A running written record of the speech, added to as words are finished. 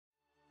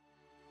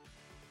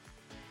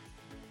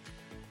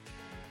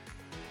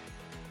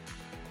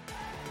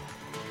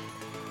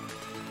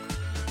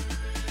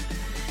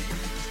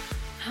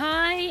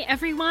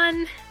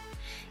everyone.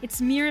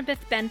 It's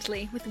Mirabeth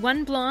Bentley with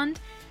One Blonde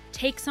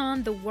Takes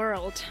on the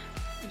World.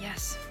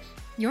 Yes,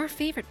 your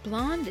favorite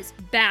blonde is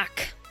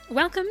back.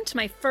 Welcome to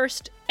my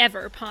first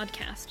ever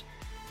podcast.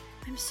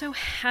 I'm so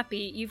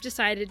happy you've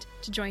decided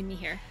to join me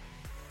here.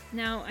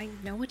 Now, I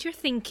know what you're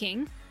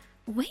thinking.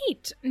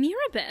 Wait,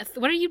 Mirabeth,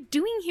 what are you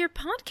doing here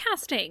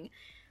podcasting?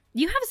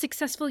 You have a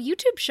successful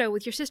YouTube show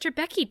with your sister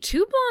Becky.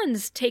 Two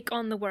blondes take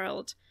on the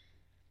world.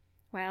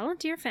 Well,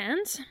 dear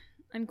fans,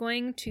 I'm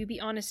going to be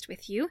honest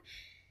with you,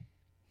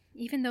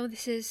 even though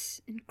this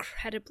is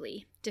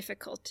incredibly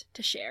difficult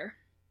to share.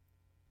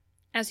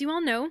 As you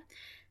all know,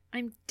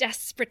 I'm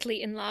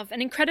desperately in love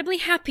and incredibly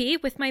happy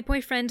with my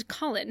boyfriend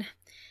Colin.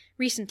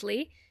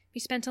 Recently,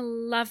 we spent a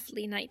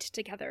lovely night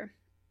together.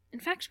 In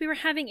fact, we were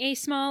having a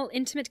small,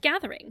 intimate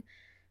gathering.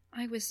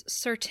 I was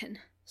certain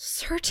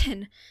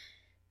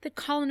that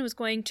Colin was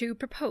going to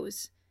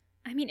propose.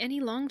 I mean, any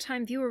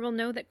long-time viewer will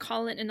know that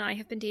Colin and I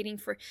have been dating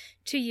for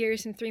 2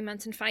 years and 3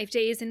 months and 5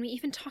 days, and we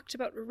even talked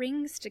about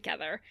rings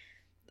together.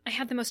 I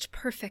had the most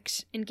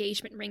perfect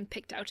engagement ring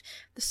picked out.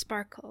 The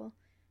sparkle,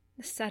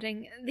 the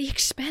setting, the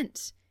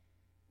expense.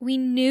 We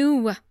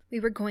knew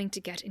we were going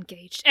to get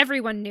engaged.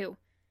 Everyone knew.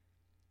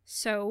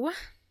 So,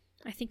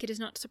 I think it is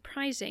not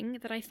surprising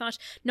that I thought,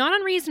 not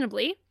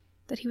unreasonably,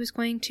 that he was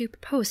going to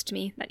propose to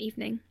me that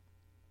evening.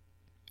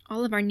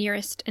 All of our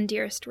nearest and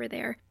dearest were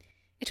there.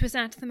 It was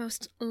at the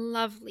most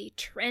lovely,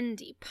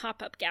 trendy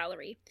pop-up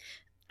gallery.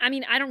 I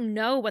mean, I don't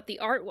know what the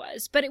art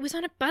was, but it was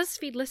on a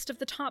BuzzFeed list of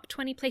the top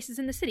 20 places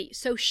in the city,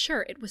 so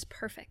sure, it was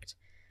perfect.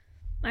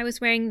 I was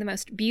wearing the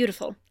most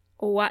beautiful,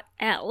 what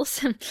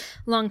else?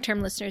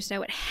 Long-term listeners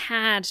know it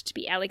had to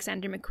be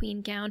Alexander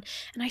McQueen gown,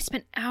 and I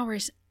spent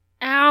hours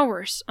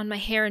on my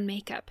hair and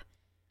makeup.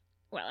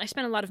 Well, I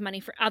spent a lot of money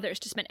for others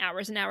to spend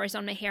hours and hours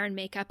on my hair and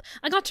makeup.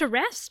 I got to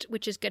rest,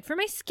 which is good for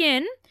my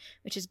skin,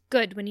 which is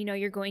good when you know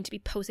you're going to be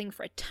posing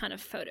for a ton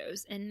of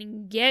photos and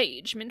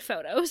engagement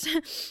photos.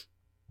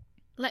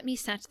 Let me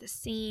set the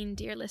scene,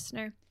 dear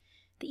listener.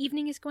 The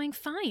evening is going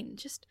fine,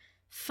 just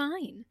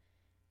fine.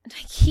 And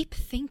I keep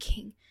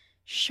thinking,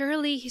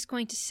 surely he's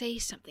going to say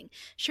something.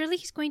 Surely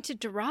he's going to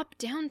drop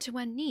down to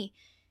one knee.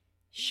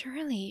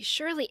 Surely,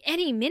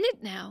 any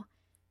minute now.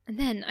 And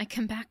then I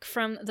come back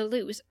from the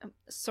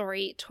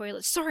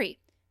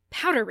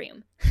powder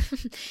room.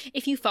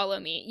 If you follow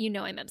me, you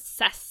know I'm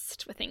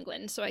obsessed with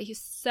England, so I use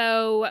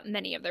so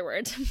many of their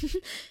words.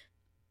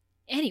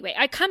 Anyway,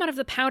 I come out of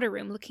the powder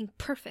room looking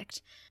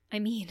perfect. I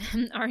mean,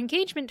 our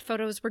engagement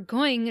photos were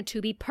going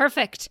to be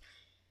perfect.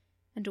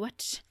 And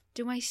what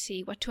do I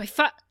see? What do I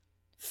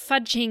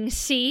fudging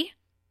see?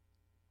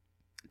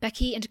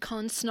 Becky and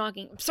Colin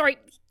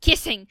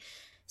kissing,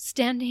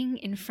 standing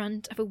in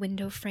front of a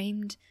window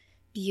framed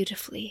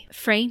beautifully,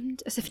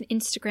 framed as if an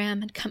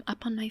Instagram had come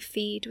up on my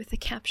feed with the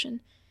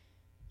caption,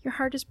 "Your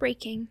heart is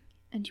breaking,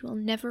 and you will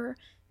never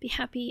be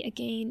happy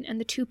again, and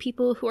the two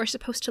people who are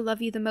supposed to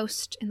love you the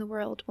most in the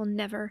world will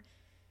never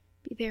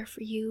be there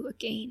for you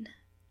again."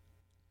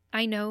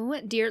 I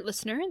know, dear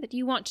listener, that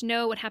you want to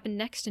know what happened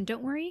next, and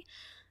don't worry,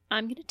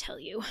 I'm going to tell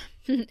you.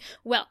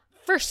 Well,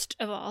 first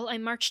of all, I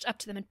marched up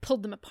to them and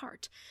pulled them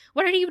apart.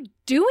 "What are you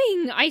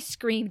doing?" I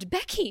screamed.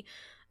 "Becky!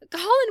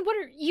 Colin, what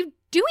are you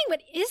doing?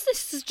 What is this?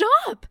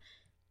 Stop!"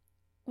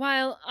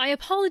 While I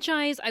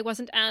apologize I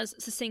wasn't as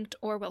succinct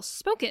or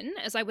well-spoken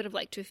as I would have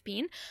liked to have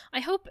been, I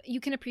hope you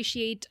can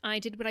appreciate I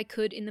did what I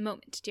could in the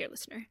moment, dear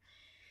listener.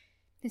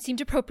 It seemed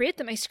appropriate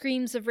that my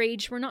screams of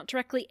rage were not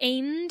directly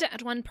aimed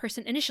at one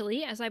person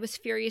initially, as I was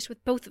furious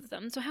with both of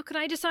them, so how could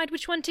I decide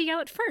which one to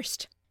yell at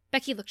first?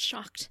 Becky looked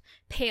shocked,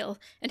 pale,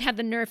 and had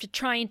the nerve to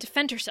try and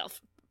defend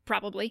herself,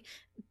 probably.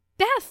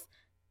 "Beth!"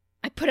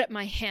 I put up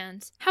my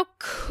hands. "How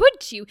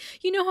could you?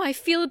 You know how I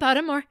feel about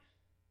him, or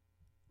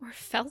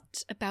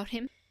felt about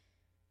him."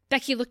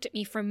 Becky looked at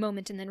me for a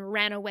moment and then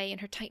ran away in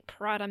her tight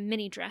Prada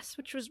mini dress,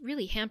 which was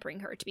really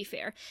hampering her, to be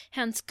fair,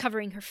 hands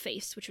covering her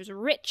face, which was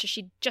rich as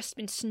she'd just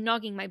been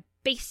snogging my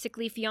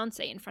basically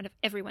fiancé in front of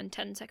everyone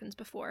 10 seconds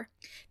before.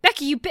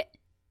 "Becky, you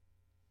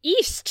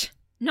East!"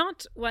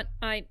 Not what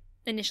I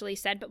initially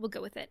said, but we'll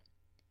go with it.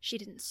 She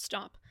didn't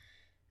stop.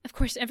 Of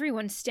course,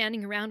 everyone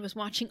standing around was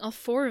watching, all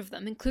 4 of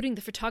them, including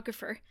the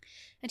photographer.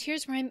 And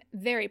here's where I'm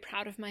very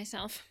proud of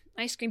myself.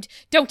 I screamed,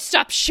 "Don't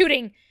stop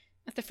shooting!"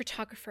 at the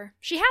photographer.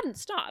 She hadn't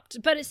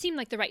stopped, but it seemed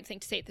like the right thing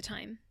to say at the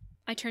time.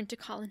 I turned to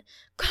Colin.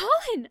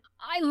 "Colin,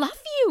 I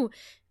love you!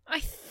 I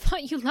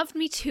thought you loved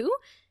me too?"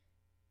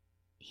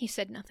 He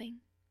said nothing.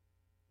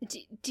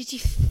 Did you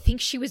think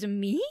she was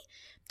me?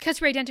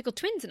 Because we're identical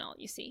twins and all,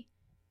 you see.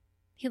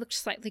 He looked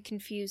slightly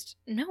confused.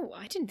 "No,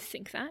 I didn't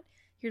think that.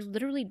 You're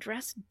literally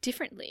dressed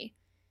differently,"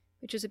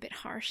 which was a bit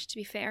harsh, to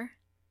be fair.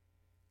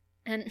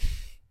 And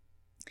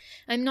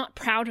I'm not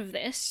proud of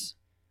this,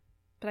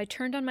 but I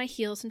turned on my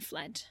heels and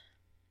fled.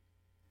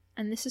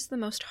 And this is the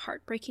most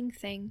heartbreaking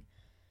thing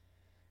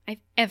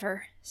I've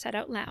ever said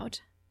out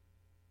loud.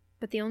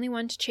 But the only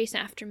one to chase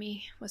after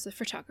me was the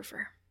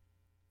photographer.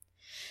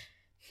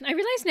 I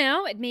realize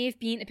now it may have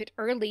been a bit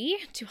early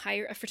to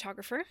hire a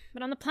photographer,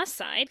 but on the plus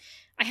side,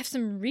 I have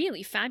some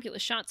really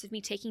fabulous shots of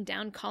me taking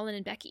down Colin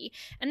and Becky,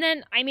 and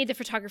then I made the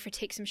photographer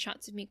take some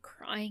shots of me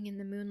crying in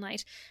the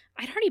moonlight.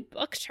 I'd already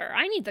booked her.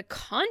 I need the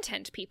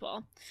content,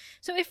 people.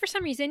 So if for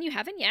some reason you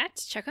haven't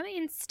yet, check out my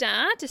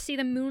Insta to see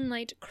the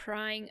moonlight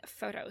crying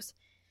photos.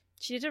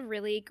 She did a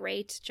really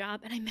great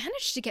job, and I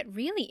managed to get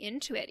really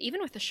into it, even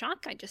with the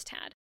shock I just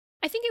had.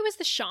 I think it was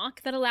the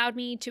shock that allowed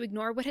me to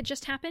ignore what had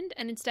just happened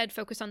and instead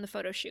focus on the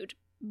photo shoot.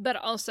 But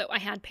also, I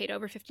had paid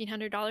over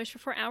 $1,500 for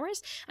 4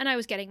 hours, and I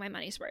was getting my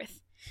money's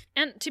worth.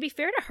 And to be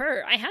fair to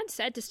her, I had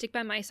said to stick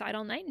by my side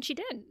all night, and she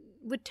did.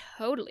 Would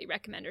totally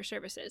recommend her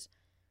services.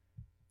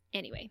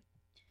 Anyway.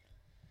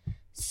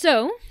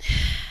 So,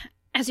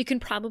 as you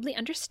can probably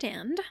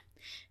understand,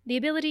 the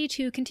ability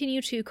to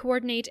continue to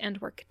coordinate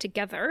and work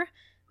together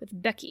with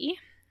Becky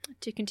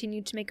to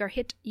continue to make our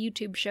hit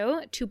YouTube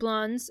show, Two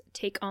Blondes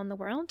Take on the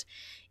World,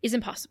 is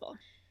impossible.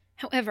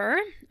 However,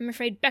 I'm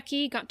afraid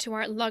Becky got to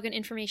our login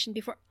information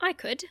before I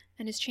could,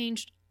 and has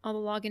changed all the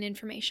login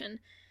information.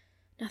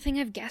 Nothing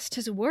I've guessed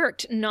has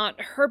worked. Not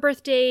her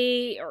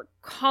birthday, or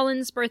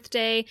Colin's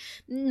birthday,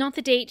 not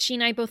the date she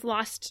and I both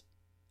lost.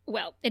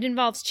 Well, it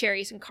involves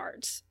cherries and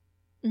cards.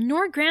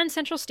 Nor Grand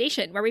Central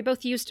Station, where we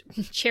both used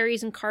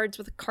cherries and cards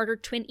with a Carter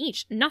twin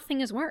each.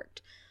 Nothing has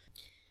worked.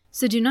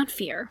 So do not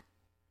fear.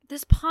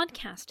 This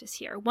podcast is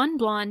here. One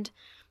Blonde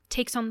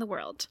Takes on the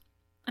World.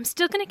 I'm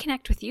still going to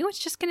connect with you. It's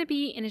just going to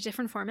be in a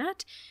different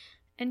format.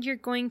 And you're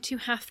going to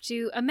have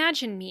to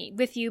imagine me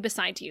with you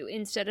beside you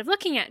instead of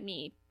looking at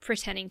me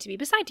pretending to be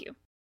beside you.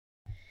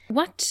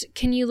 What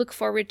can you look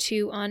forward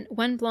to on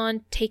One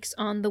Blonde Takes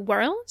on the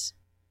World?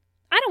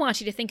 I don't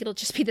want you to think it'll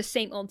just be the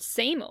same old,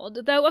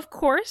 though of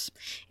course,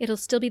 it'll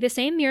still be the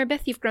same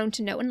Mirabeth you've grown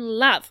to know and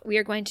love. We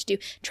are going to do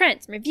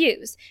trends,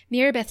 reviews,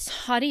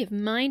 Mirabeth's hottie of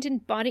mind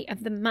and body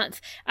of the month,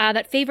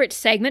 that favorite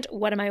segment,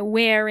 What Am I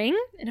Wearing?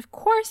 And of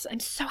course, I'm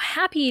so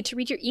happy to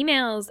read your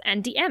emails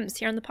and DMs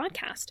here on the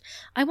podcast.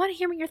 I want to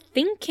hear what you're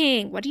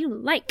thinking. What do you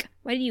like?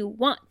 What do you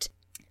want?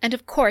 And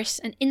of course,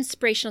 an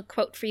inspirational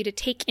quote for you to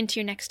take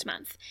into your next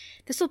month.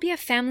 This will be a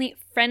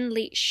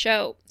family-friendly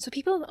show, so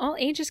people of all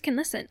ages can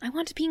listen. I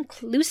want to be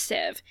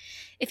inclusive.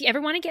 If you ever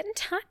want to get in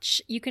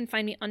touch, you can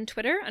find me on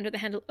Twitter under the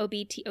handle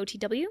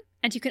OBTOTW,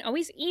 and you can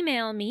always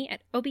email me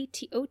at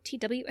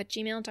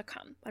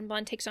obtotw@gmail.com. One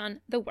Blonde Takes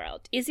on the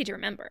World. Easy to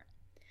remember.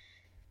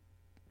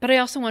 But I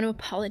also want to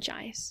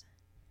apologize.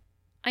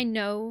 I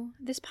know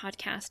this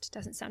podcast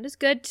doesn't sound as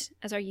good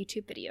as our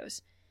YouTube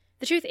videos.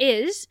 The truth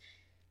is,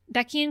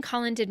 Becky and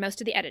Colin did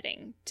most of the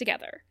editing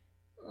together,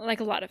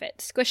 like a lot of it,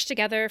 squished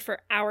together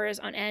for hours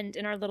on end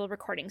in our little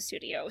recording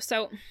studio.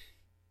 So,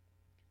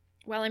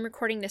 while I'm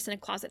recording this in a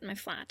closet in my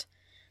flat,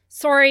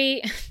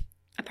 sorry,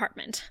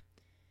 apartment.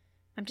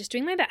 I'm just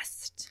doing my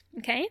best,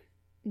 okay?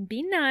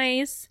 Be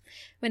nice.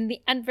 When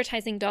the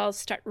advertising dolls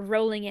start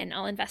rolling in,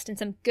 I'll invest in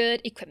some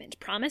good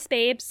equipment. Promise,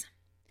 babes.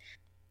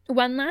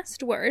 One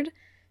last word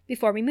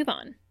before we move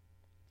on.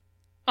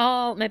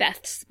 All my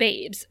Beth's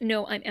babes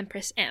know I'm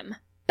Empress M.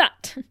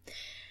 But,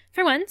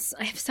 for once,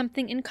 I have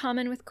something in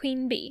common with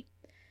Queen Bee.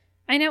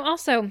 I now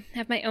also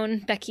have my own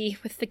Becky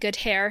with the good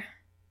hair.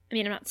 I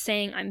mean, I'm not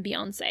saying I'm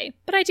Beyonce,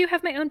 but I do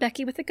have my own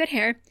Becky with the good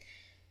hair.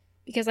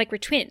 Because, like, we're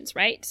twins,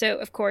 right? So,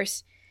 of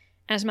course,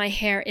 as my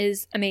hair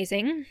is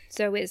amazing,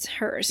 so is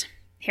hers.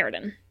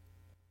 Hairden.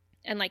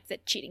 And, like, the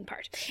cheating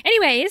part.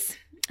 Anyways,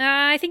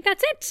 I think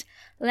that's it.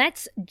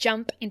 Let's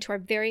jump into our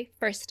very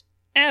first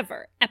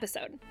ever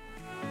episode.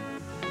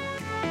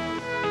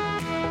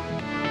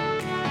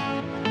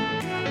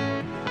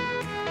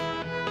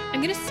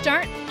 I'm going to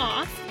start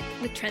off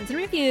with trends and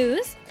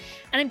reviews,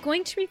 and I'm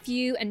going to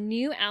review a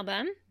new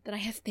album that I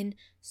have been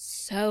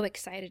so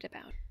excited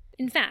about.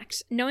 In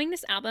fact, knowing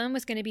this album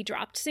was going to be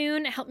dropped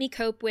soon helped me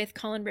cope with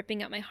Colin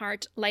ripping out my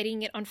heart,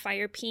 lighting it on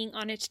fire, peeing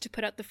on it to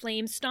put out the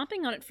flames,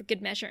 stomping on it for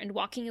good measure, and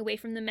walking away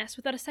from the mess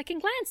without a second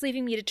glance,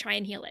 leaving me to try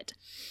and heal it.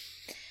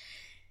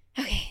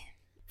 Okay,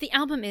 the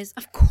album is,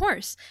 of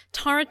course,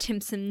 Tara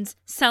Timpson's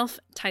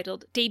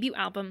self-titled debut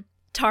album,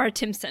 Tara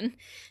Timpson.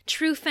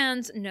 True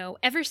fans know,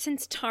 ever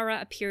since Tara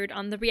appeared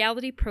on the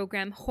reality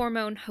program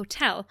Hormone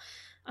Hotel,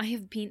 I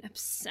have been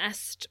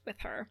obsessed with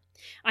her.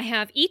 I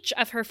have each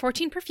of her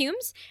 14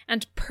 perfumes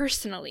and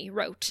personally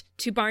wrote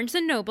to Barnes &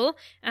 Noble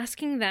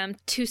asking them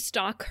to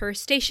stock her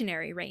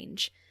stationery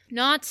range.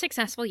 Not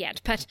successful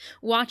yet, but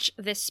watch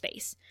this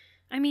space.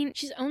 I mean,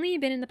 she's only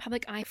been in the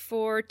public eye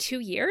for 2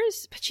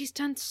 years, but she's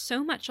done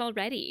so much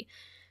already.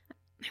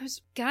 I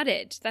was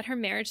gutted that her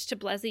marriage to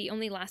Blesi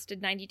only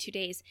lasted 92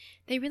 days.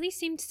 They really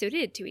seemed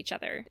suited to each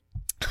other.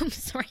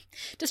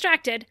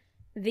 Distracted.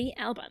 The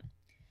album.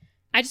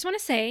 I just want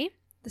to say,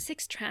 the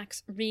 6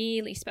 tracks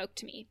really spoke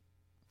to me.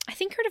 I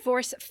think her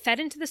divorce fed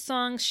into the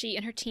songs she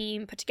and her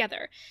team put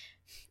together.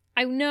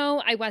 I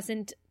know I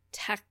wasn't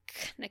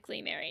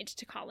technically married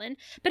to Colin,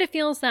 but it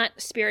feels that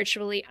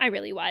spiritually I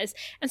really was.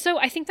 And so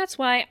I think that's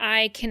why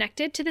I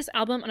connected to this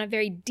album on a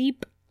very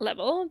deep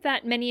level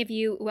that many of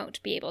you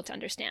won't be able to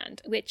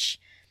understand, which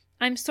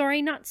I'm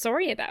sorry, not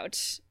sorry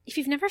about. If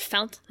you've never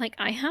felt like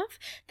I have,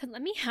 then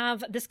let me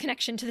have this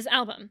connection to this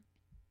album.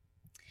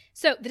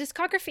 So the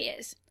discography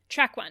is: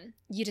 track 1,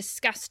 You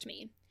Disgust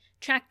Me.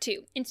 Track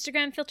 2,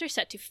 Instagram filter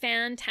set to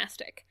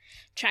fantastic.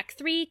 Track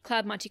 3,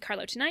 Club Monte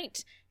Carlo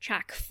Tonight.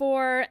 Track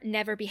 4,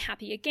 Never Be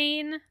Happy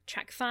Again.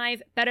 Track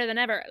 5, Better Than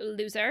Ever,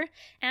 Loser.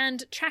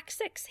 And track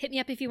 6, Hit Me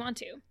Up If You Want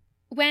To.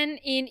 When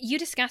in You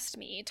Disgust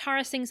Me,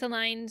 Tara sings the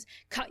lines,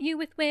 "Caught you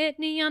with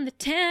Whitney on the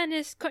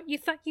tennis court, you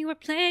thought you were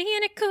playing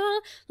it cool,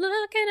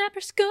 looking up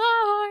her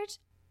scores."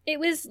 It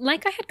was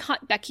like I had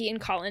caught Becky and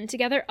Colin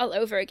together all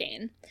over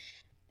again.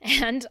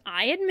 And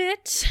I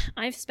admit,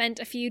 I've spent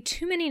a few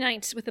too many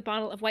nights with a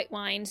bottle of white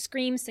wine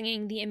scream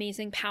singing the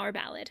amazing power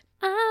ballad.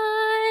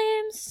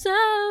 I'm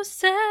so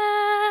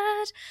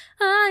sad,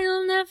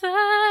 I'll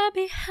never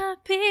be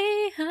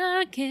happy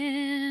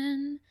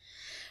again.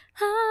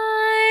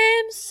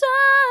 I'm so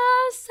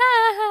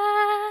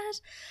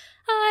sad,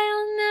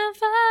 I'll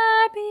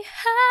never be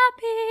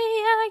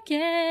happy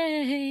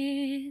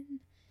again.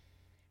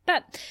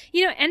 But,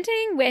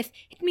 ending with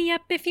 "Hit me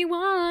up if you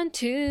want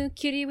to,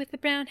 cutie with the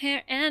brown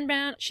hair and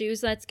brown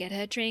shoes, let's get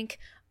a drink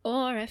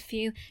or a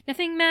few.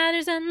 Nothing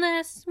matters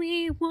unless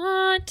we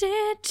want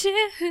it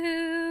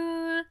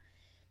to,"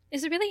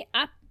 is a really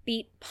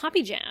upbeat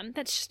poppy jam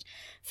that's just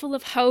full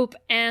of hope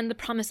and the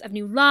promise of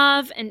new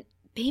love, and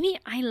baby,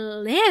 I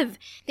live.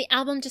 The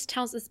album just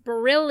tells this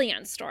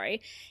brilliant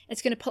story.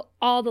 It's going to pull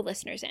all the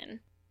listeners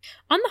in.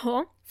 On the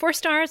whole, 4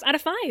 stars out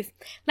of 5.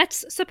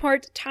 Let's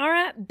support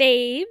Tara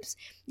Babes.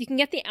 You can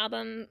get the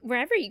album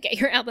wherever you get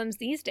your albums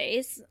these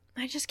days.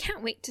 I just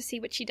can't wait to see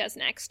what she does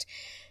next.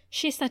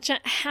 She's such a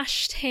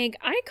hashtag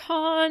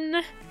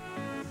icon.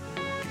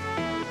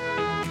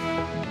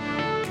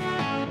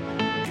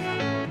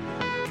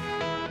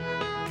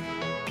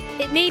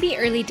 It may be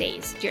early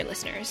days, dear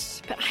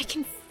listeners, but I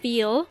can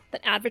feel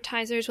that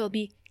advertisers will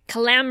be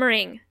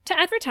clamoring to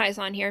advertise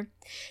on here.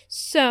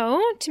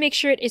 So, to make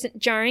sure it isn't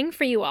jarring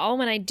for you all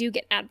when I do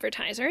get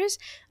advertisers,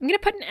 I'm going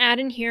to put an ad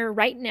in here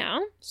right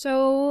now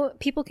so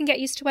people can get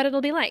used to what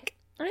it'll be like.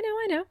 I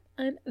know,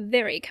 I'm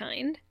very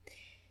kind.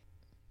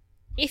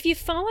 If you've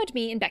followed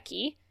me and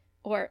Becky,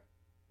 or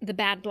the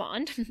Bad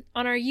Blonde,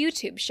 on our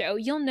YouTube show,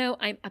 you'll know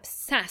I'm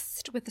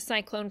obsessed with the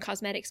Cyclone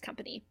Cosmetics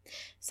company.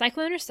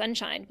 Cyclone or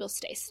sunshine will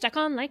stay stuck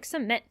on like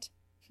cement.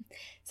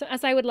 So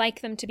as I would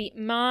like them to be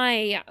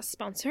my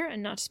sponsor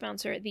and not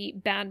sponsor the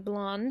Bad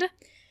Blonde,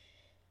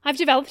 I've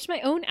developed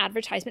my own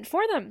advertisement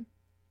for them.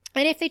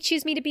 And if they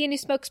choose me to be a new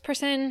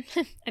spokesperson,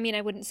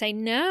 I wouldn't say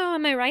no,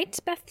 am I right,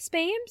 Beth's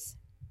babes?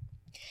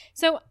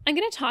 So I'm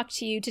going to talk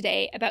to you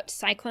today about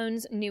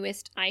Cyclone's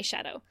newest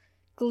eyeshadow,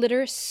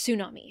 Glitter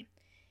Tsunami.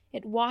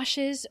 It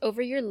washes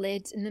over your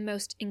lids in the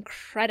most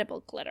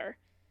incredible glitter.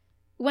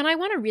 When I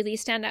want to really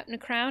stand out in a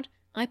crowd,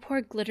 I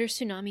pour Glitter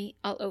Tsunami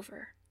all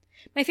over.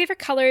 My favorite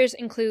colors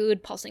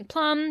include Pulsing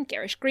Plum,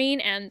 Garish Green,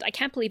 and I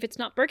can't believe it's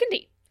not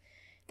burgundy.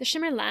 The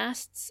shimmer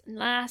lasts and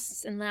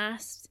lasts and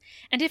lasts,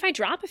 and if I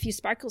drop a few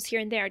sparkles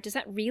here and there, does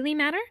that really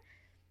matter?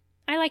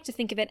 I like to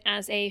think of it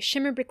as a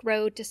shimmer brick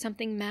road to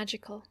something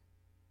magical.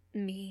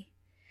 Me.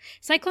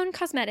 Cyclone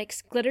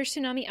Cosmetics Glitter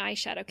Tsunami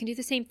Eyeshadow can do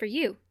the same for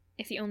you,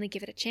 if you only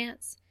give it a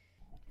chance.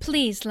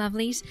 Please,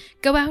 lovelies,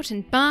 go out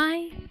and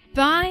buy!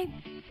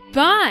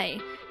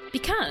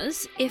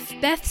 Because if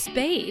Beth's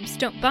babes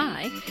don't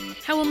buy,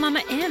 how will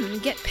Mama M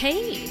get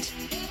paid?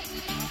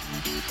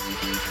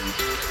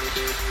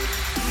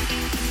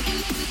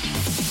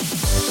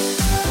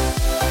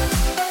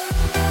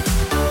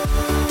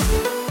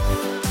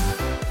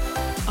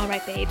 All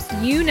right, babes,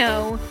 you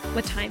know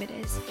what time it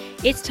is.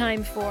 It's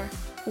time for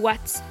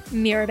What's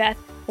Mirabeth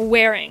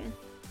Wearing?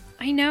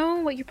 I know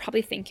what you're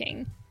probably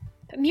thinking,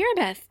 but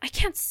Mirabeth, I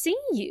can't see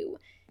you.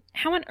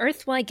 How on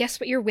earth will I guess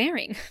what you're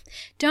wearing?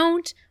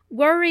 Don't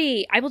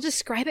worry, I will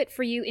describe it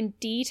for you in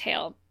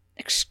detail,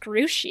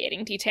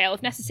 excruciating detail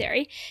if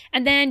necessary,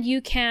 and then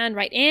you can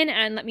write in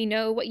and let me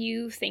know what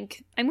you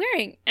think I'm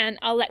wearing, and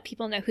I'll let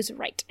people know who's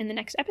right in the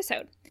next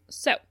episode.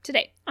 So,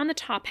 today, on the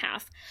top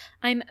half,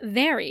 I'm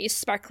very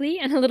sparkly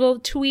and a little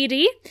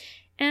tweedy,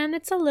 and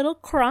it's a little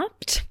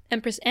cropped.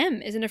 Empress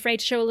M isn't afraid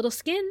to show a little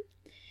skin.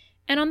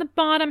 And on the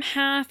bottom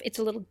half, it's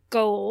a little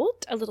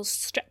gold, a little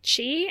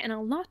stretchy, and a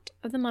lot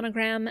of the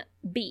monogram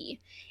B.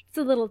 It's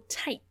a little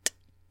tight.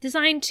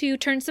 Designed to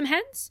turn some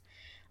heads?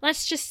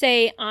 Let's just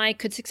say I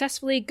could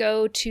successfully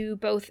go to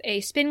both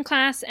a spin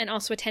class and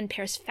also attend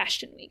Paris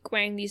Fashion Week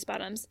wearing these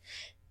bottoms.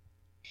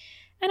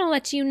 And I'll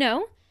let you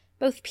know,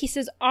 both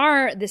pieces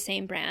are the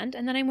same brand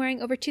and that I'm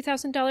wearing over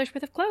 $2,000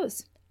 worth of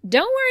clothes.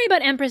 Don't worry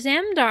about Empress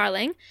M,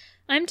 darling.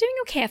 I'm doing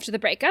okay after the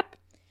breakup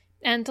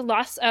and the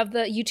loss of the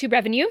YouTube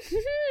revenue.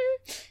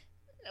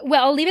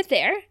 Well, I'll leave it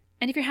there.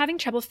 And if you're having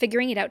trouble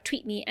figuring it out,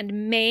 tweet me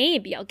and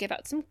maybe I'll give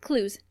out some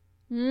clues.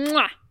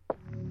 Mwah!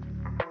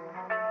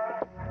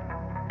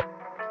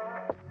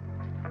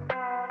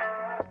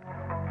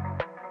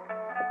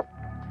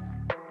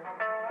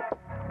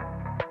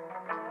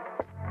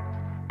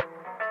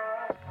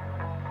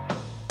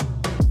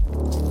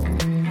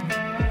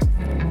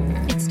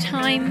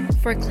 Time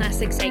for a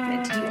classic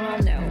segment you all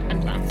know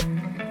and love.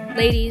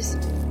 Ladies,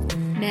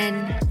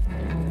 men,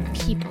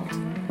 people,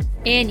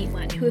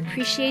 anyone who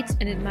appreciates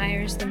and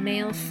admires the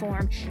male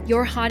form,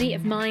 your hottie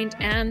of mind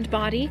and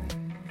body,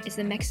 is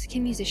the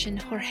Mexican musician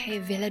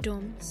Jorge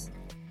Villadoms.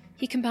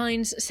 He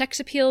combines sex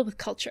appeal with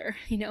culture.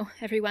 You know,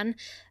 everyone,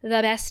 the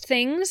best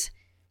things.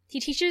 He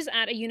teaches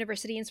at a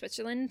university in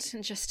Switzerland,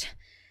 and just,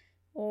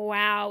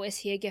 wow, is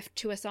he a gift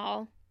to us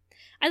all.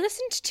 I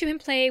listened to him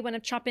play one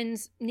of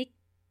Chopin's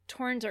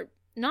Nocturnes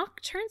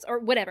or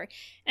whatever,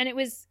 and it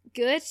was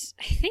good.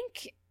 I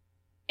think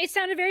it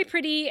sounded very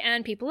pretty,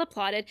 and people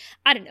applauded.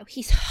 I don't know,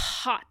 he's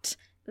hot.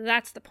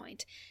 That's the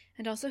point.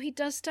 And also he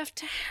does stuff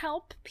to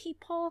help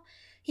people.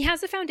 He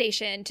has a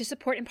foundation to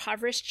support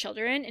impoverished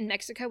children in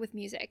Mexico with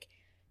music.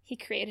 He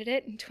created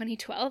it in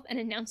 2012 and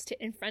announced it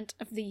in front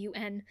of the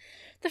UN.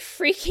 The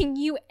freaking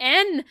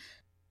UN!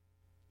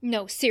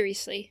 No,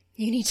 seriously,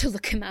 you need to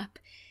look him up.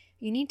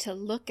 You need to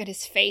look at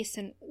his face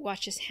and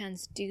watch his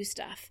hands do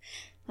stuff.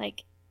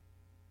 Like,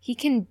 he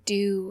can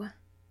do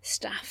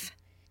stuff.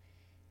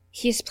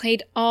 He has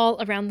played all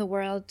around the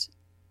world,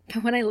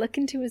 but when I look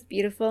into his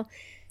beautiful,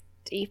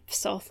 deep,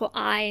 soulful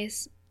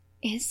eyes,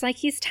 it's like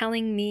he's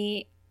telling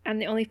me I'm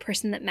the only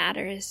person that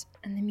matters,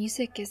 and the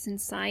music is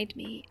inside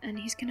me, and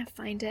he's gonna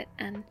find it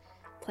and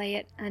play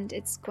it, and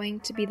it's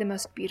going to be the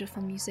most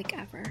beautiful music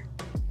ever.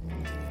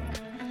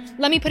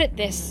 Let me put it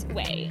this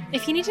way.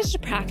 If he needed to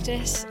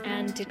practice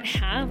and didn't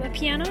have a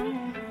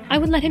piano, I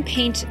would let him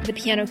paint the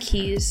piano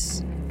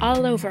keys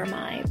all over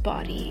my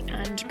body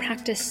and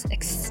practice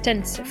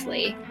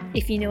extensively,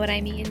 if you know what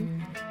I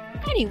mean.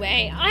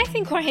 Anyway, I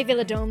think Jorge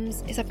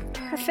Villadoms is a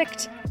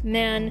perfect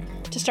man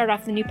to start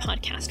off the new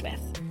podcast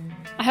with.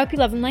 I hope you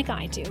love him like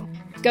I do.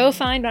 Go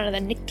find one of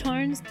the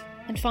Nocturnes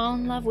and fall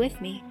in love with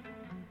me.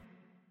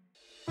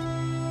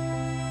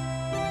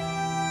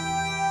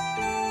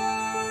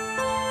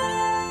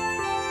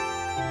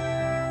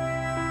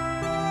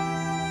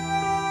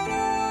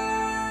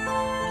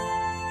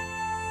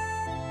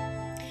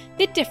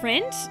 Bit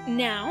different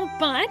now,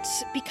 but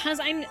because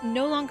I'm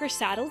no longer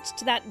saddled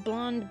to that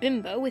blonde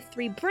bimbo with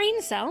 3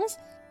 brain cells,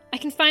 I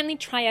can finally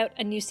try out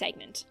a new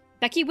segment.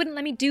 Becky wouldn't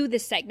let me do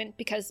this segment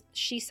because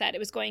she said it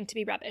was going to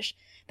be rubbish,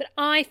 but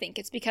I think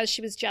it's because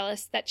she was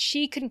jealous that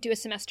she couldn't do a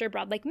semester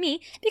abroad like me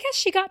because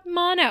she got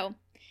mono.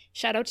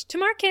 Shout out to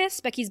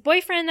Marcus, Becky's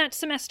boyfriend that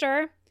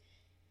semester.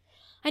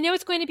 I know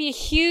it's going to be a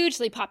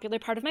hugely popular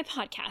part of my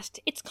podcast.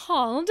 It's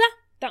called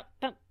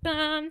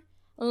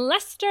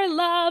Leicester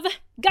Love.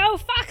 Go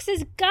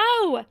Foxes,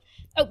 go!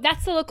 Oh,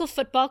 that's the local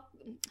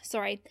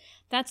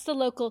that's the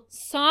local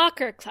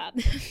soccer club.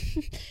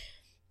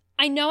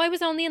 I know I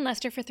was only in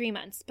Leicester for 3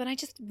 months, but I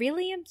just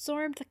really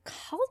absorbed the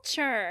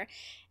culture,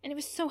 and it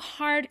was so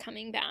hard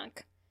coming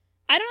back.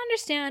 I don't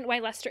understand why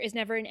Leicester is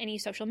never in any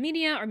social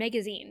media or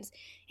magazines.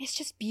 It's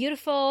just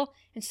beautiful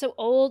and so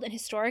old and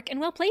historic and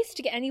well placed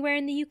to get anywhere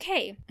in the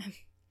UK.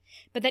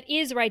 But that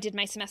is where I did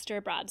my semester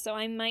abroad, so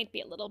I might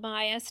be a little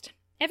biased.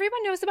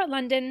 Everyone knows about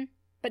London,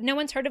 but no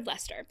one's heard of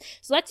Leicester.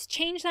 So let's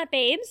change that,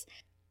 babes.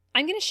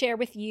 I'm going to share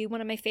with you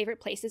one of my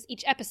favorite places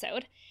each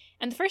episode.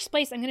 And the first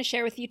place I'm going to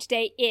share with you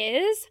today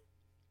is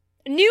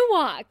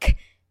Newark.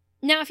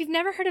 Now, if you've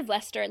never heard of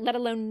Leicester, let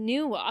alone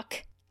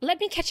Newark, let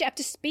me catch you up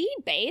to speed,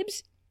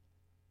 babes.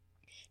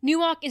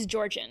 Newark is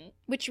Georgian,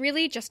 which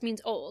really just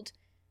means old.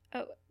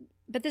 Oh,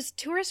 but this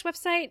tourist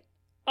website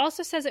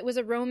also says it was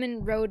a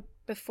Roman road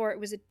before it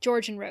was a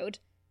Georgian road,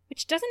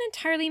 which doesn't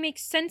entirely make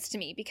sense to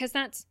me because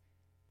that's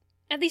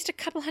at least a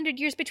couple hundred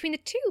years between the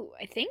two,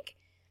 I think.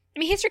 I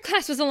mean, history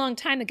class was a long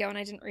time ago and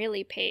I didn't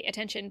really pay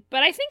attention,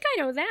 but I think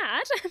I know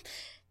that.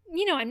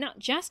 You know, I'm not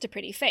just a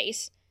pretty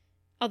face,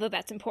 although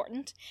that's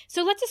important.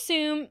 So let's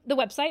assume the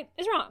website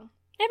is wrong.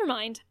 Never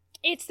mind.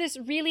 It's this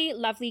really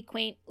lovely,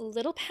 quaint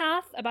little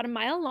path about a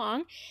mile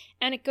long,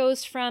 and it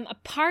goes from a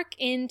park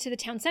into the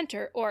town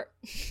center, or,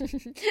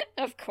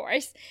 of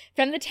course,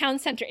 from the town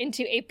center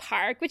into a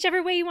park,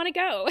 whichever way you want to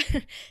go.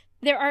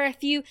 There are a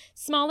few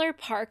smaller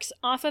parks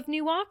off of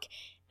Newark,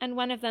 and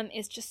one of them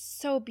is just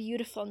so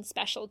beautiful and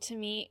special to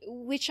me,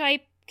 which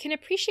I can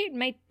appreciate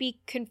might be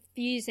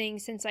confusing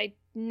since I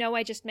know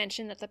I just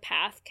mentioned that the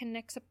path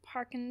connects a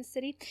park in the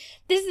city.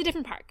 This is a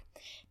different park.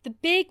 The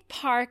big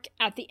park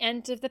at the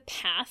end of the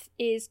path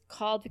is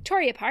called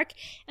Victoria Park,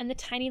 and the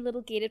tiny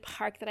little gated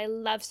park that I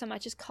love so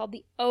much is called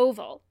the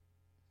Oval.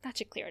 That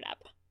should clear it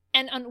up.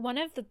 And on one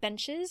of the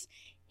benches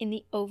in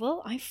the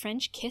Oval, I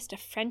French kissed a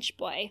French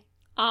boy.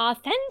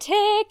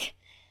 Authentic!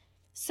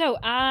 So,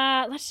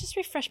 let's just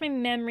refresh my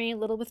memory a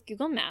little with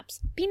Google Maps.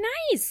 Be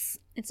nice!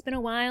 It's been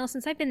a while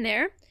since I've been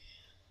there.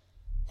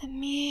 Let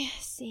me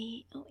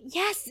see. Oh,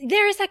 yes,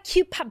 there is that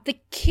cute pub, the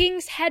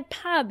King's Head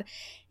Pub.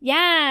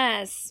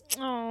 Yes.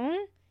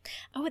 Oh,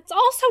 it's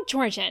also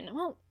Georgian.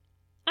 Well,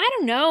 I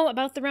don't know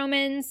about the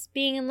Romans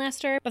being in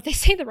Leicester, but they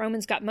say the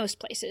Romans got most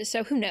places,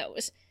 so who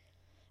knows?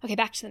 Okay,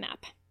 back to the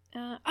map.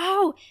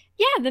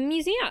 The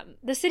museum.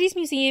 The city's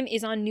museum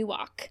is on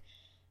Newark.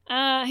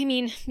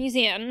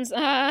 Museums.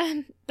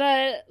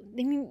 But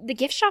the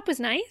gift shop was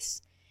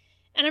nice.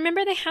 And I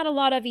remember they had a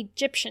lot of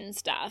Egyptian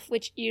stuff,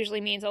 which usually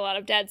means a lot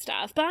of dead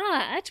stuff.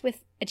 But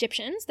with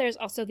Egyptians, there's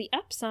also the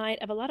upside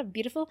of a lot of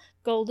beautiful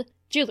gold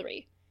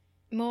jewelry.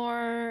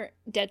 More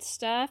dead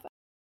stuff.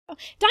 Oh,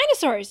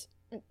 dinosaurs!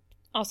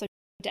 Also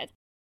dead.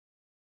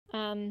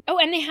 And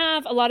they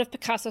have a lot of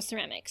Picasso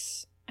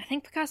ceramics. I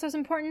think Picasso's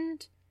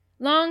important.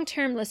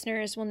 Long-term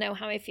listeners will know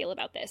how I feel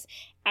about this.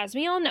 As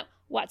we all know,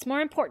 what's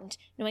more important,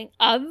 knowing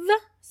of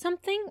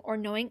something or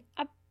knowing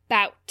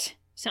about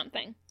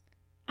something?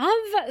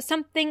 Of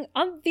something,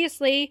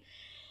 obviously,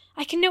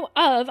 I can know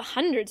of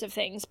hundreds of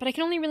things, but I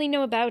can only really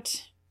know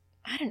about,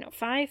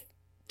 5,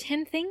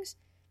 10 things?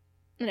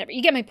 Whatever,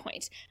 you get my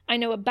point. I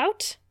know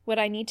about what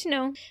I need to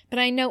know, but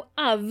I know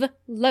of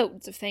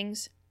loads of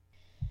things.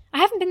 I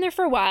haven't been there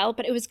for a while,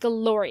 but it was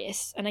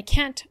glorious, and I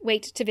can't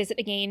wait to visit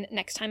again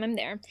next time I'm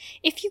there.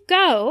 If you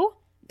go,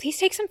 please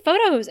take some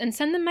photos and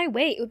send them my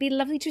way. It would be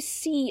lovely to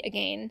see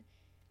again.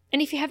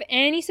 And if you have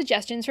any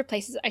suggestions for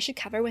places I should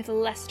cover with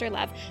Leicester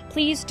love,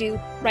 please do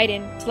write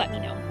in to let me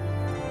know.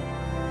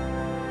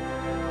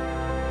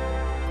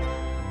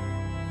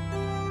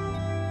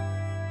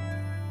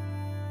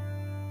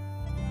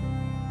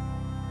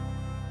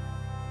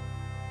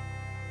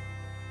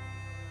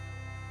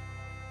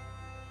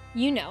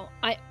 You know,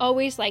 I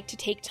always like to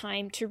take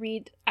time to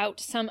read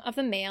out some of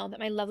the mail that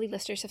my lovely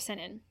listeners have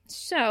sent in.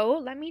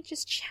 So let me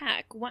just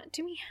check. What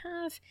do we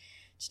have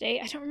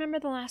today? I don't remember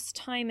the last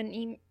time an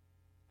email.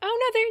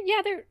 Oh,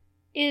 no, there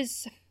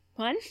is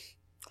one.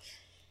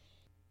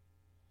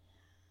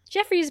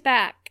 Jeffrey's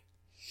back.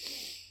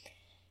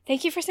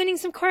 Thank you for sending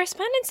some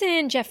correspondence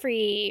in,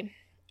 Jeffrey.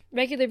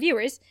 Regular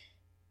viewers,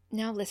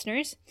 now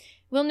listeners,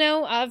 will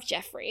know of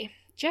Jeffrey.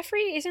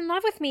 Jeffrey is in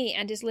love with me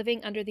and is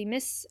living under the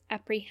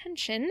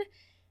misapprehension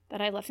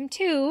that I love him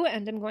too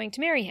and am going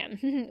to marry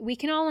him. We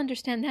can all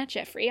understand that,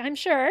 Jeffrey, I'm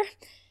sure.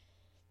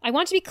 I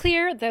want to be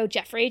clear, though,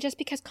 Jeffrey, just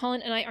because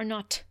Colin and I are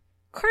not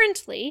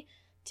currently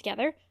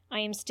together, I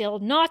am still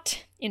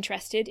not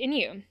interested in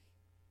you.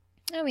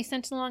 Oh, he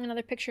sent along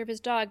another picture of his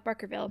dog,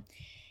 Barkerville,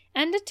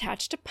 and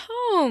attached a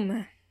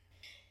poem.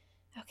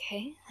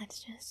 Okay,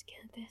 let's just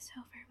get this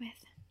over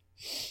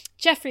with.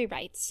 Jeffrey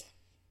writes,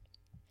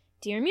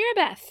 Dear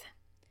Mirabeth,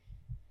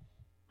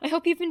 I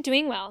hope you've been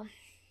doing well.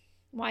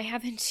 Why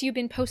haven't you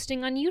been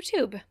posting on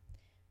YouTube?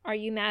 Are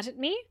you mad at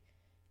me?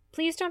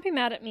 Please don't be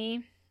mad at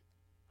me.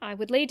 I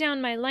would lay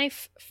down my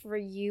life for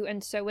you,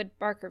 and so would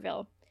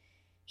Barkerville.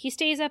 He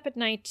stays up at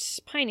night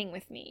pining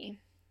with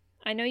me.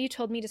 I know you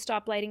told me to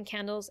stop lighting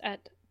candles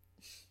at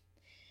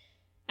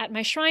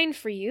my shrine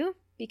for you,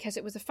 because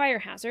it was a fire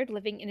hazard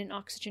living in an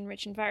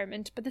oxygen-rich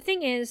environment, but the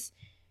thing is,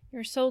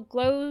 your soul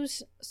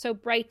glows so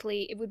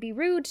brightly it would be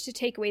rude to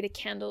take away the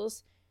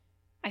candles.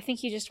 I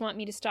think you just want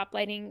me to stop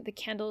lighting the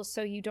candles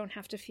so you don't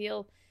have to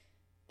feel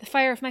the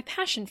fire of my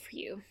passion for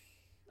you.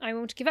 I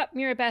won't give up,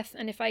 Mirabeth,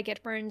 and if I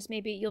get burns,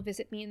 maybe you'll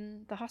visit me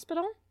in the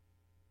hospital?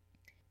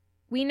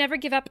 We never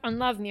give up on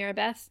love,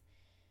 Mirabeth,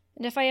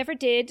 and if I ever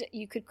did,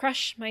 you could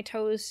crush my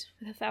toes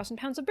with 1,000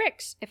 pounds of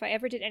bricks if I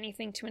ever did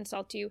anything to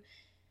insult you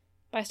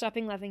by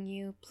stopping loving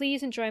you.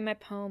 Please enjoy my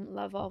poem,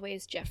 Love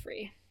Always,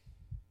 Jeffrey.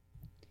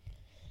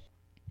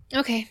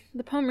 Okay,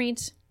 the poem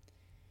reads,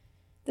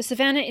 The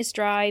savannah is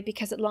dry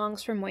because it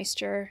longs for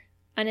moisture,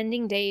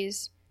 unending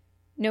days,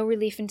 no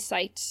relief in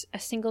sight. A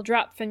single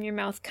drop from your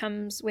mouth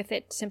comes with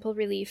it, simple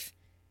relief.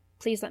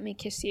 Please let me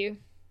kiss you.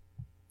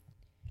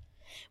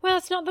 Well,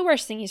 it's not the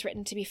worst thing he's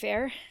written, to be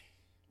fair.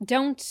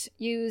 Don't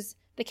use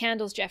the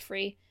candles,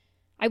 Jeffrey.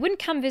 I wouldn't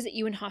come visit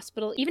you in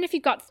hospital, even if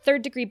you got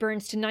third-degree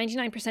burns to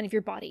 99% of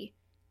your body.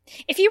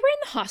 If you were in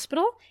the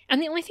hospital,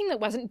 and the only thing that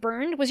wasn't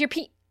burned was your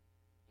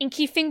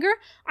inky finger,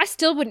 I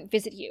still wouldn't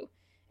visit you.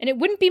 And it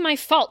wouldn't be my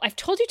fault. I've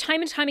told you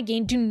time and time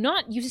again, do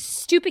not use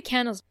stupid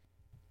candles.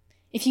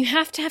 If you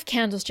have to have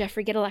candles,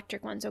 Jeffrey, get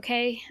electric ones,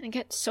 okay? And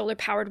get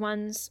solar-powered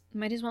ones.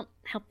 Might as well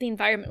help the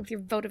environment with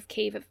your votive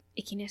cave of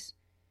ickiness.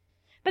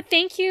 But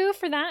thank you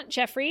for that,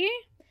 Jeffrey.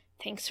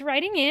 Thanks for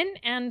writing in,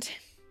 and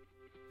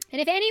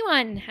if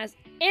anyone has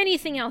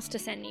anything else to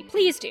send me,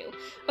 please do.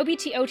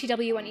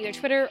 OBTOTW on either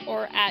Twitter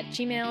or at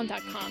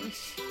gmail.com.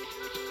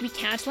 We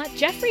can't let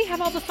Jeffrey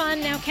have all the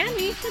fun now, can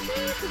we?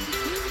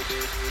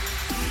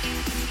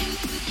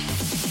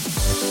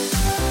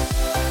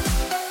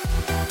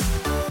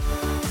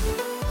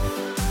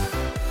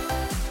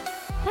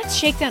 Let's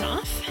shake that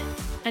off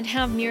and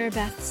have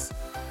Mirabeth's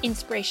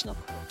inspirational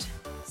quote.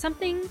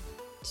 Something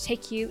to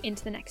take you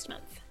into the next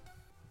month.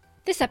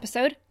 This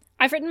episode,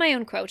 I've written my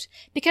own quote,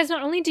 because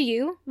not only do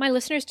you, my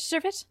listeners,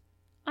 deserve it,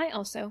 I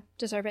also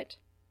deserve it.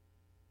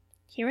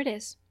 Here it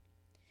is.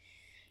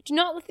 Do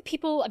not let the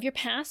people of your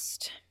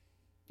past,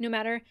 no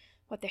matter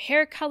what their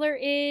hair color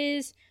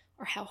is,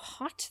 or how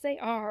hot they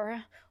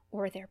are,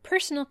 or their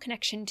personal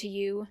connection to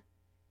you,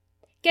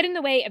 get in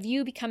the way of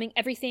you becoming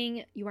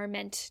everything you are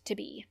meant to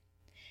be.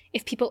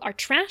 If people are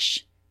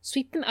trash,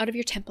 sweep them out of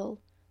your temple,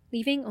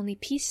 leaving only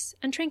peace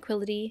and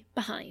tranquility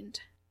behind.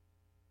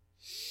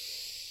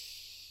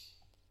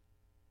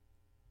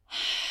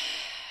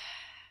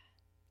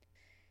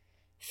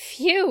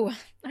 Phew,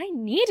 I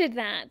needed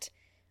that.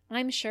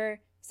 I'm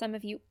sure some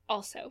of you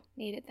also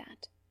needed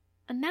that.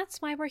 And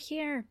that's why we're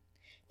here,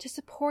 to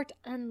support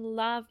and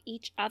love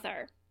each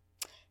other.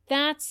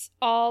 That's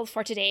all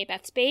for today,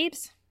 Beth's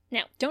Babes.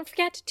 Now, don't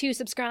forget to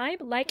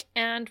subscribe, like,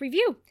 and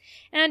review.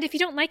 And if you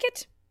don't like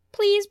it,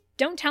 please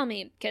don't tell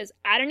me, because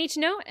I don't need to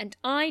know and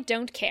I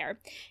don't care.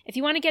 If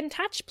you want to get in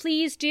touch,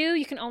 please do.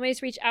 You can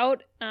always reach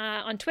out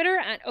on Twitter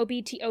at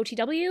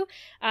OBTOTW.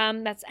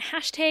 That's a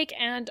hashtag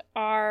and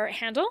our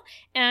handle.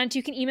 And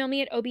you can email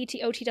me at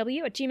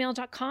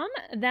obtotw@gmail.com.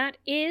 That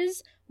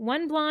is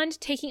One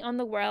Blonde Taking on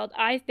the World.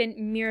 I've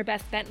been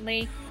Mirabeth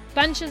Bentley.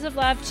 Bunches of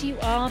love to you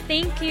all.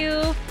 Thank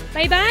you.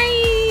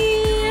 Bye-bye.